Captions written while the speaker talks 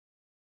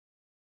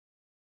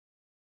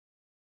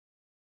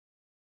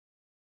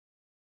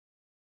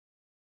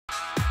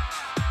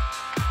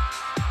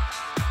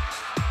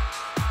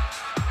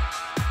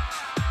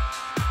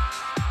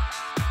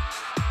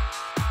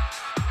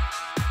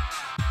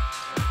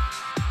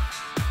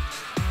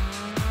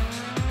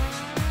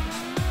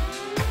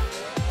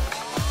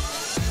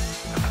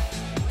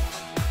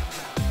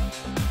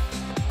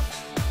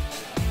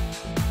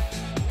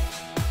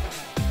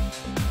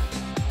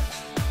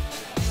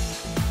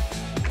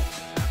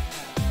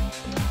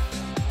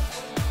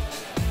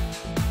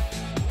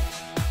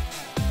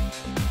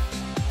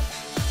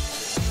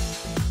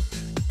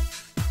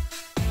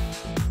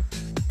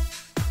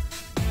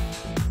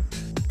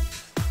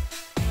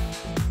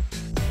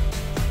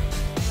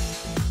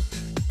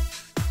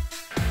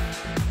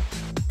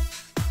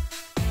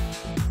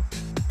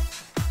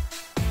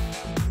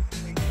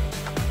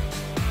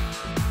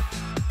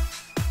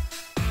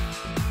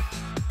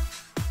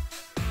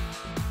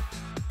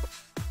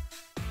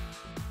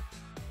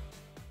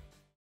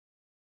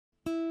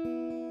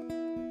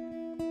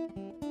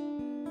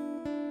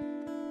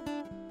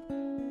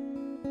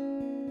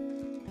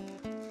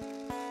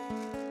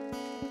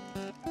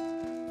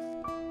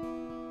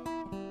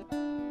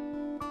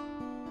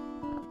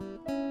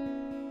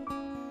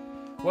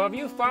Well, if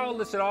you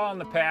followed us at all in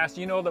the past,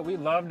 you know that we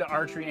love to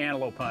archery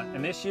antelope hunt.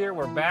 And this year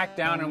we're back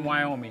down in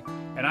Wyoming.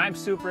 And I'm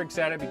super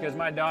excited because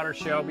my daughter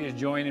Shelby is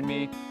joining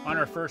me on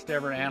her first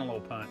ever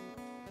antelope hunt.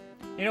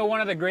 You know,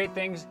 one of the great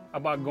things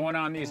about going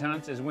on these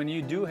hunts is when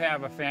you do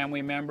have a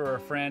family member or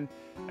friend,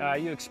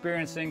 you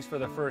experience things for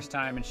the first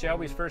time. And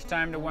Shelby's first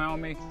time to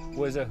Wyoming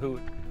was a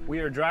hoot. We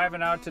were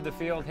driving out to the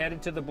field,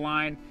 headed to the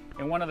blind,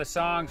 and one of the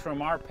songs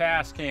from our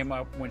past came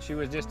up when she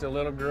was just a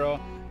little girl,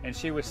 and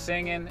she was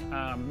singing,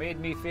 made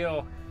me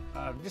feel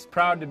just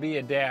proud to be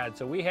a dad.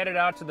 So we headed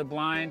out to the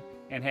blind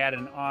and had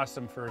an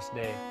awesome first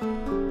day.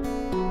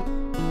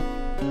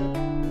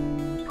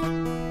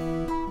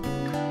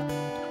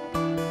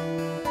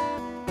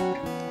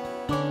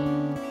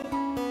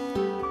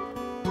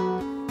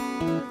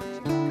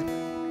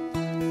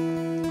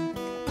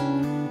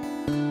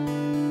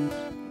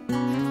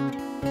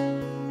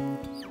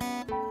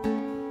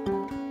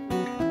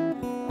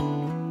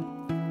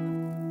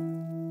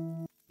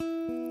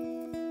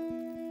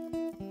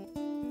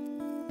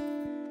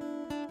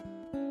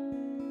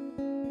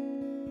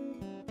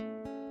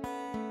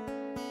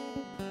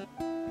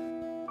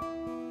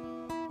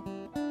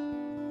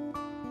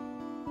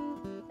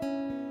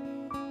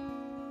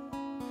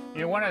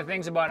 You know, one of the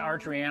things about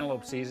archery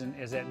antelope season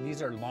is that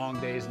these are long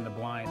days in the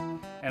blind.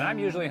 And I'm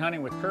usually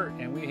hunting with Kurt,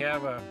 and we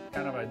have a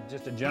kind of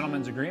just a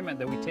gentleman's agreement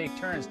that we take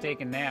turns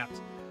taking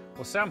naps.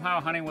 Well, somehow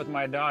hunting with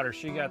my daughter,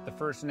 she got the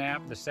first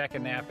nap, the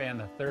second nap, and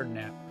the third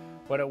nap.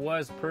 But it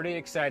was pretty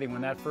exciting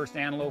when that first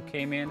antelope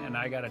came in and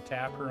I got to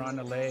tap her on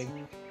the leg,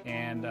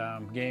 and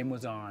game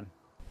was on.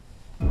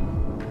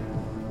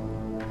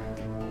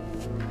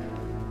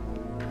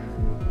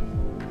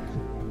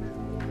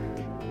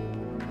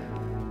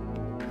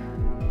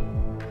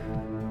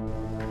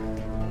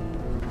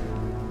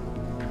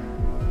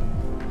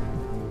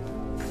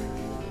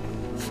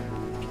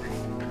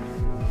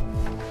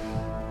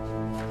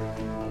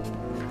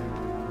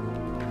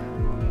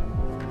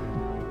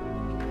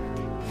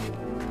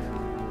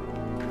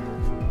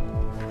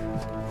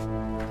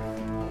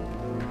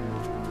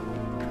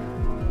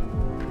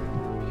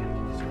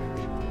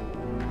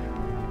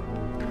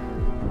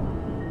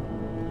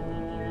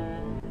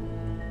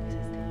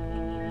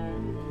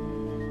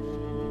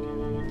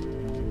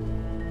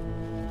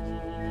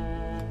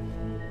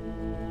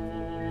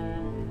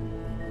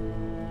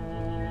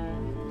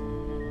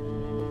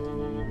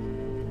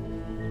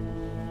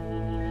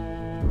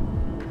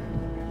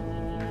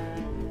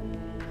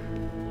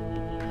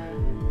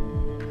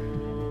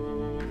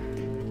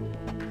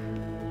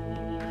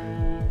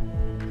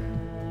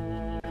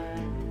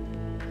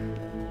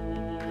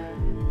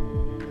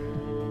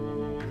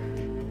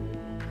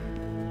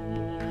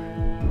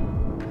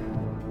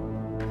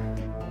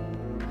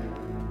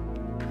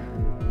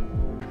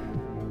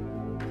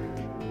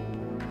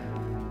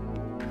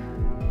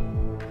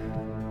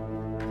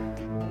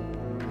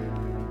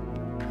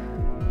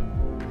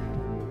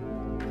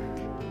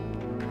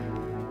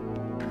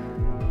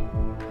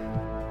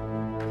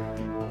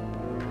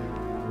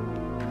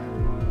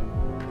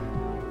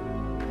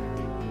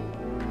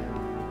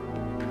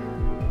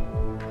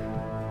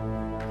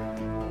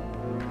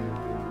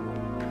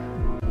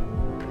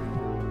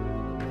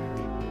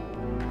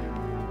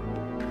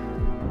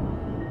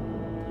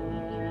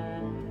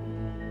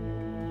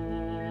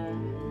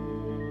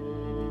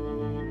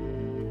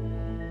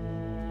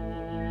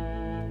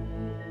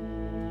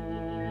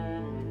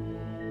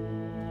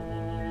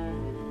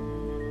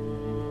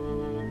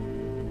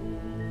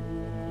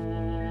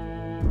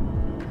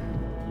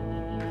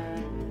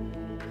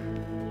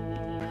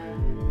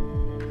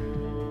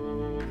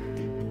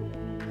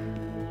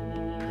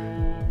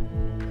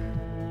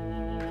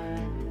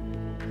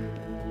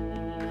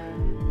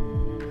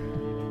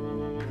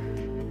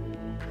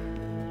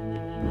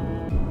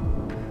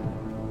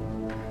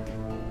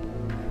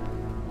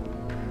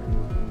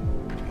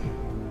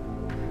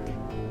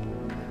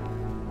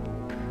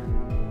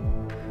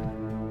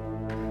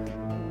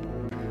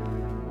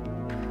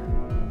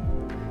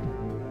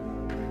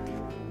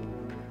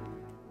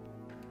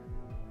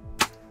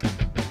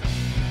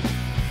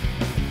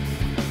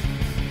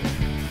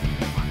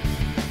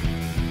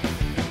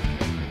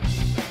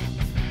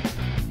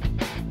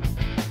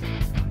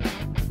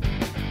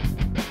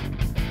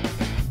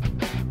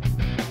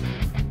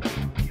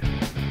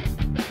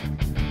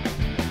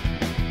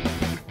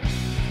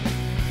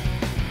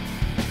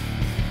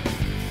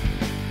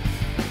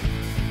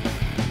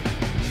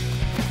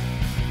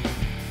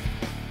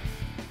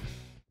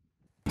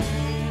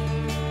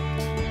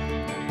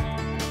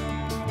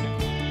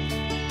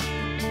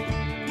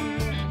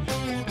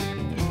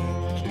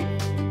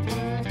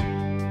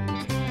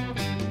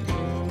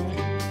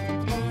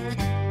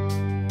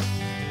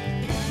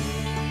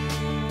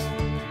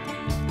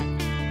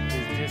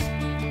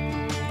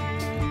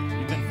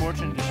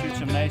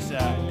 Nice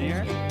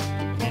deer,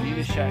 and you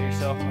just shot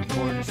yourself a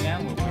gorgeous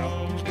antelope,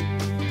 girl.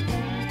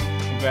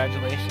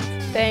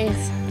 Congratulations.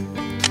 Thanks.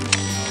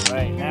 All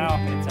right, now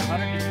it's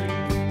 100 degrees.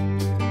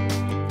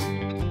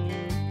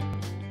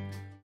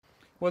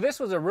 Well,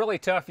 this was a really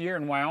tough year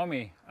in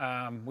Wyoming.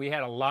 We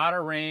had a lot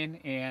of rain,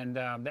 and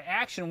the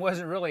action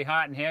wasn't really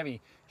hot and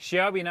heavy.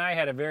 Shelby and I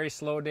had a very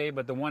slow day,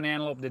 but the one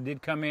antelope that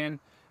did come in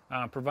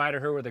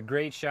provided her with a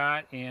great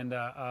shot and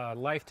a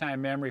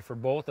lifetime memory for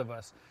both of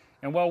us.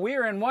 And while we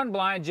were in one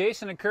blind,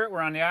 Jason and Kurt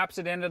were on the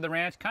opposite end of the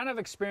ranch, kind of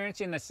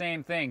experiencing the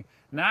same thing.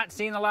 Not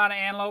seeing a lot of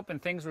antelope,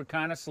 and things were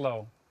kind of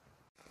slow.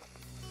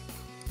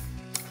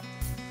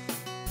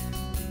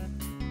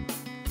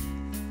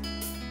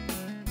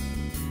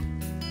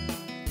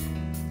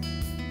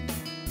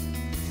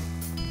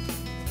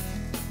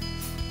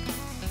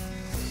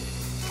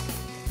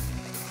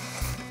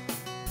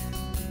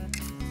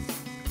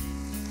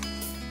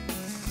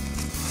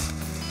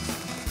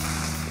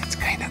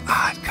 Kind of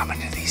odd coming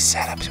to these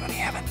setups when you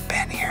haven't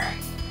been here.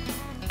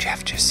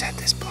 Jeff just set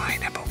this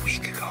blind up a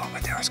week ago,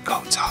 but there was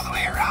goats all the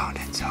way around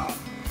it, so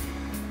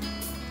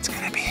it's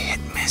gonna be a hit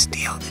and miss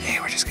deal today.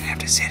 We're just gonna have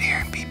to sit here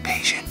and be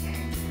patient.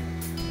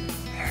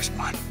 There's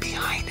one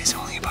behind us,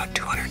 only about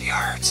 200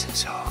 yards,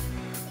 so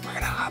we're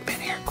gonna hop in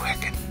here quick,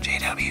 and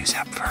JW's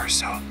up first,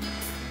 so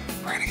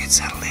we're gonna get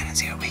settled in and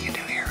see what we can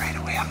do here right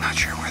away. I'm not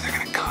sure where they're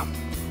gonna come.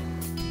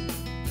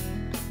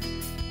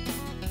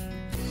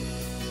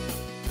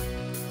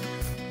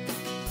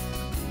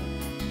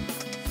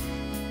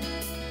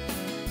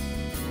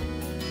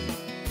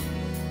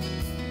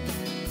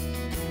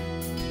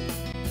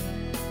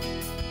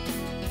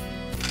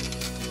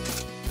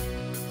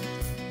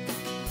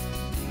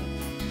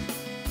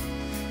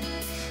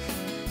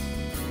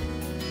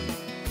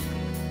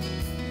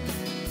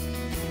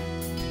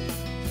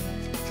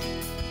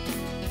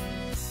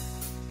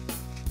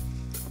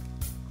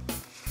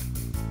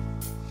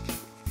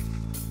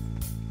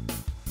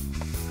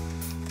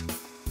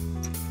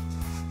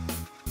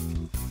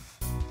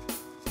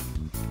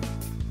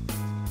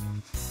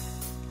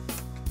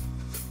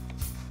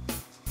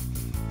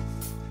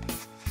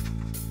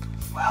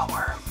 Well,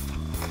 we're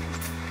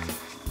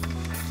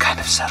kind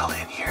of settled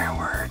in here.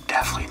 We're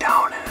definitely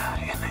down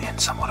in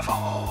somewhat of a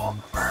hole.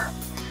 We're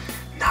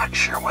not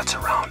sure what's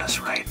around us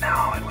right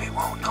now, and we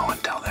won't know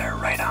until they're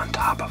right on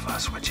top of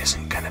us, which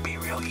isn't going to be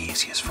real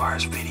easy as far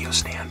as video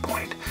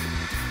standpoint.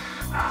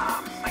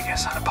 I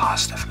guess on a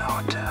positive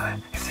note,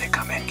 if they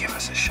come in, give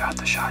us a shot,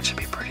 the shot should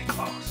be pretty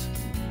close.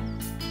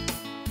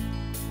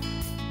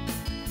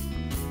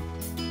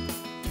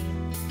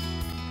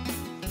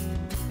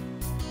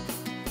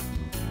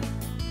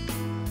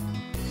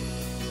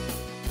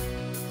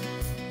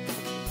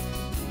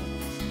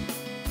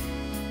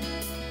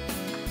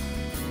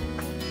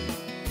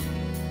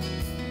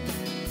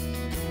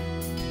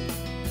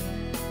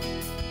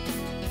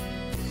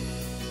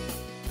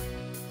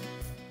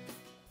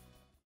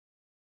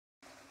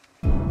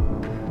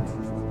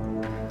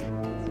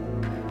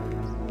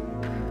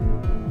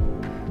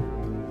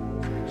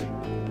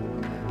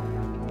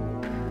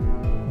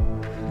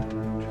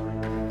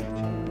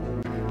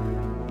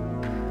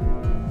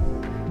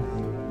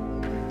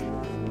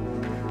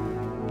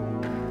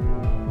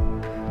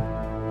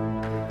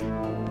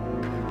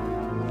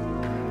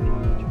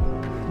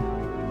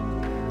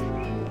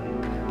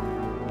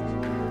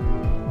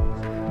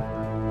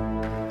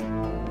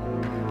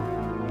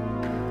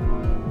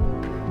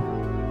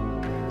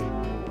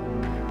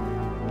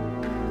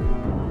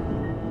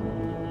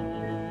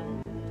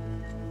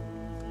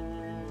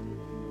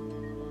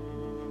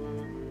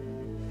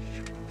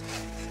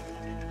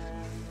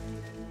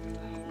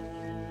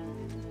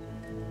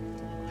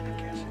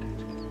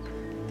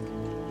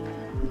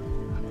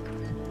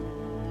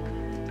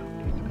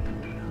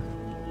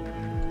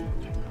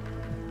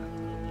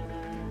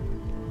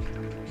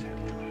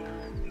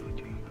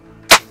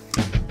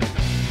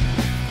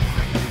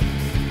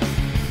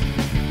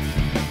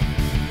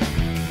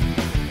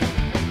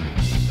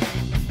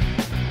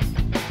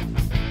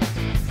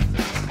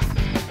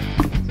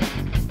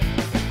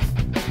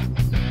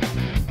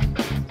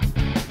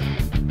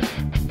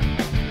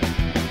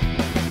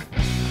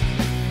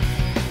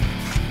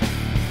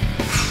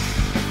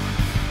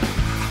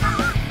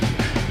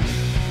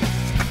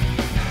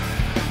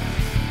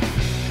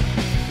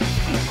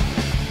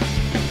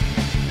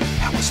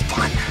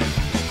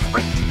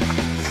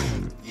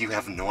 You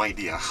have no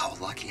idea how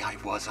lucky I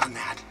was on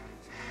that.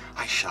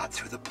 I shot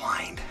through the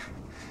blind.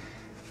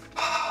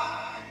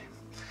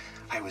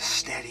 I was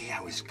steady, I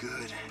was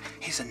good.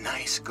 He's a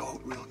nice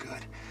goat, real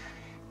good.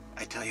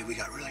 I tell you, we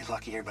got really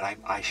lucky here, but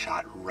I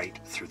shot right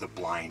through the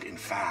blind. In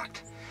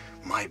fact,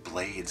 my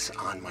blades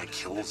on my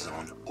kill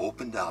zone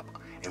opened up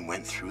and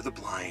went through the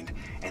blind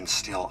and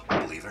still,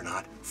 believe it or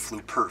not,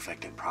 flew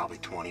perfect at probably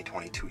 20,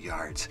 22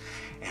 yards.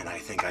 And I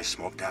think I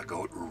smoked that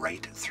goat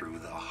right through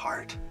the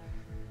heart.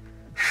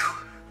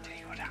 Whew. Did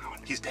he go down?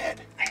 He's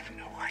dead. I have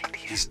no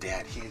idea. He's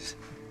dead. He's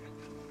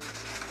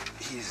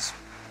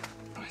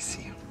I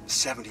see him.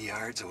 70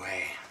 yards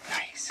away.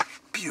 Nice.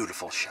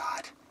 Beautiful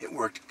shot. It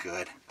worked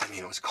good. I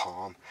mean, it was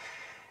calm.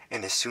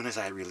 And as soon as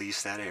I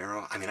released that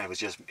arrow, I mean, it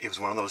was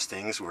one of those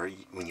things where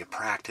when you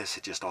practice,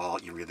 it just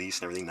you release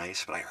and everything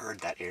nice, but I heard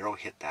that arrow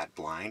hit that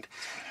blind,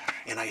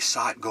 and I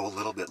saw it go a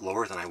little bit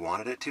lower than I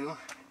wanted it to,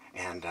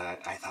 And I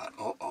thought,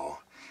 uh-oh.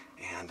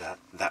 And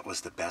that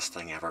was the best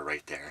thing ever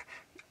right there.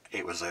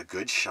 It was a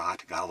good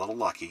shot, got a little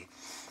lucky,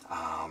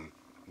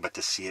 but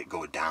to see it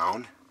go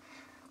down,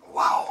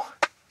 wow.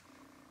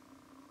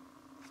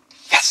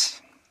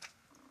 Yes!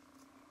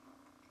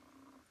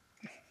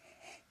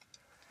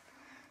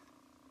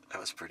 That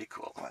was pretty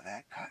cool. Well,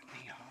 that caught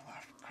me all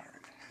off guard.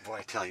 Boy,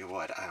 I tell you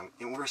what,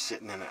 we're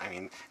sitting in, I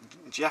mean,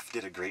 Jeff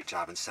did a great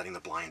job in setting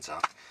the blinds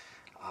up,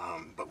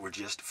 but we're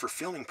just, for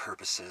filming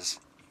purposes,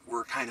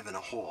 we're kind of in a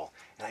hole,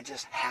 and I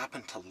just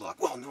happened to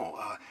look. Well, no,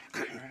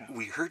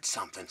 we heard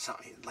something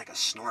like a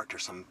snort or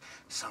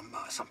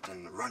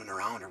something running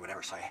around or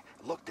whatever. So I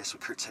looked this way.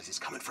 Kurt says he's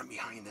coming from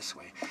behind this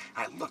way. And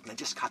I looked, and I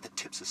just caught the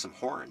tips of some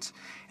horns.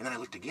 And then I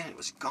looked again. It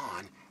was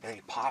gone. And then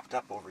he popped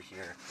up over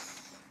here.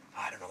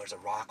 I don't know. There's a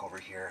rock over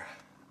here.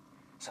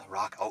 It's a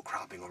rock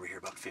outcropping over here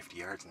about 50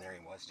 yards, and there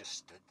he was, just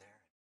stood there.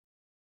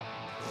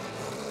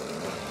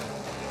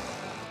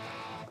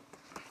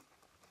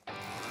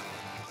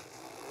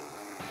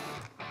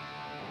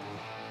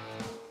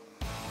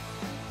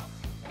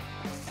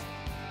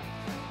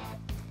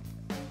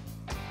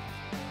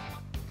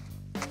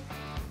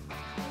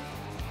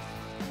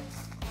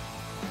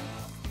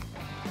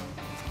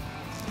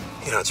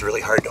 You know, it's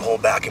really hard to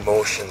hold back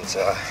emotions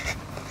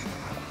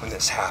when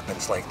this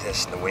happens like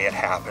this, and the way it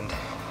happened.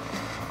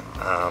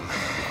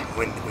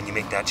 When you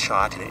make that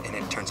shot and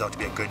it turns out to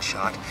be a good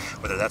shot,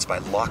 whether that's by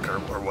luck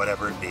or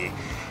whatever it be,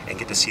 and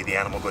get to see the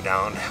animal go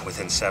down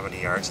within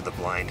 70 yards of the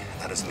blind,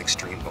 that is an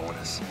extreme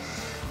bonus.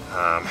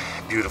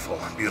 Beautiful,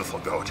 beautiful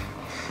goat.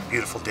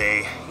 Beautiful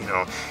day. You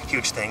know,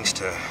 huge thanks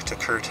to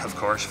Kurt, of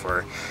course,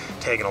 for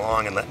tagging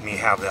along and letting me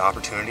have the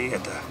opportunity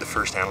at the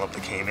first antelope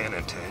that came in,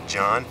 and to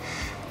John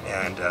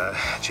and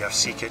Jeff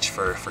Seekich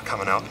for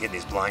coming out and getting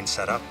these blinds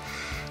set up.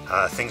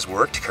 Things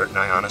worked. Kurt and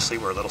I honestly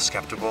were a little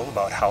skeptical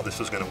about how this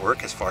was going to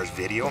work as far as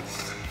video,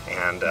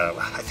 and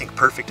I think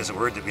perfect is a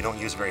word that we don't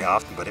use very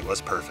often, but it was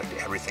perfect.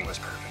 Everything was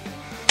perfect.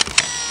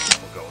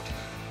 Beautiful goat.